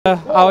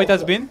How it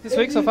has been this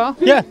week so far?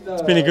 Yeah,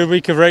 it's been a good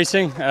week of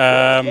racing.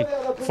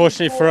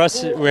 Fortunately for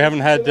us, we haven't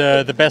had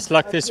the best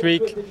luck this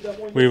week.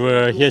 We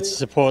were here to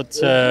support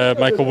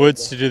Michael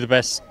Woods to do the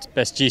best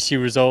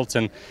GC result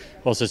and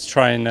also to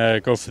try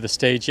and go for the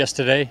stage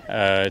yesterday.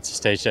 It's a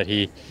stage that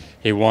he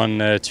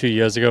won 2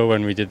 years ago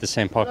when we did the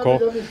same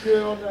parcours.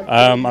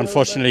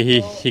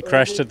 Unfortunately, he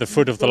crashed at the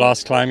foot of the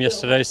last climb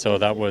yesterday, so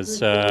that was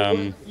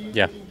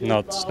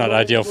not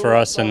ideal for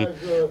us. And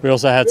we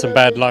also had some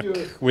bad luck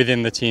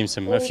within the team,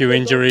 a few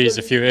injuries,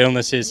 a few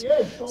illnesses.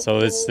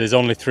 So there's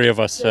only 3 of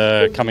us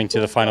coming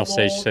to the final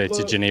stage today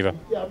to Geneva.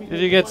 Did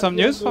you get some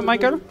news from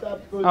Michael?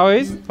 How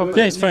is he?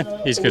 Yeah, he's fine.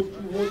 He's good.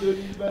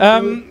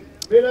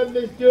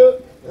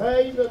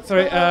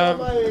 Sorry,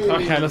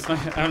 I lost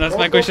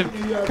my question.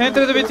 Can you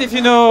tell us a bit if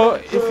you know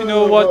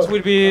what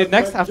will be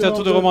next after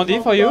Tour de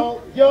Romandie for you?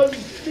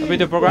 A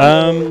bit of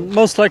program.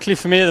 Most likely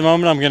for me at the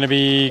moment, I'm going to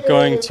be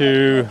going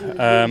to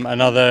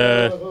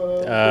another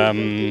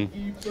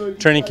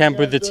training camp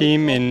with the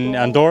team in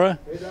Andorra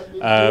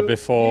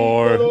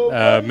before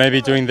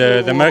maybe doing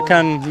the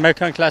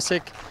Mercan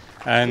Classic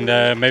and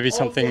maybe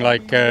something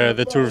like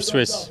the Tour of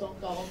Swiss.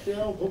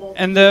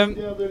 And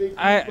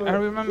I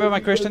remember my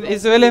question.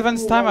 It's the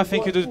 11th time I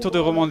think you do Tour de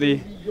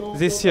Romandie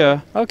this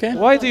year. Okay.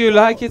 Why do you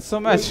like it so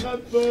much?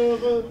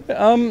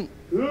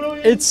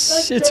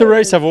 It's a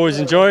race I've always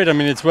enjoyed. I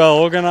mean, it's well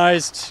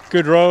organized,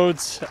 good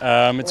roads.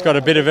 It's got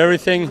a bit of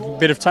everything,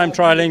 bit of time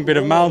trialing, bit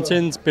of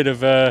mountains, bit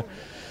of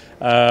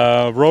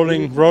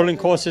rolling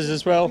courses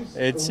as well.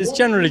 It's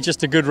generally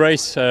just a good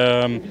race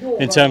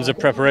in terms of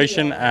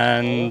preparation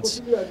and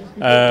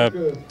a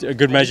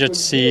good measure to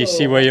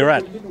see where you're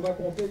at.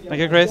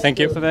 Thank you, Chris. Thank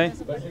you. Today.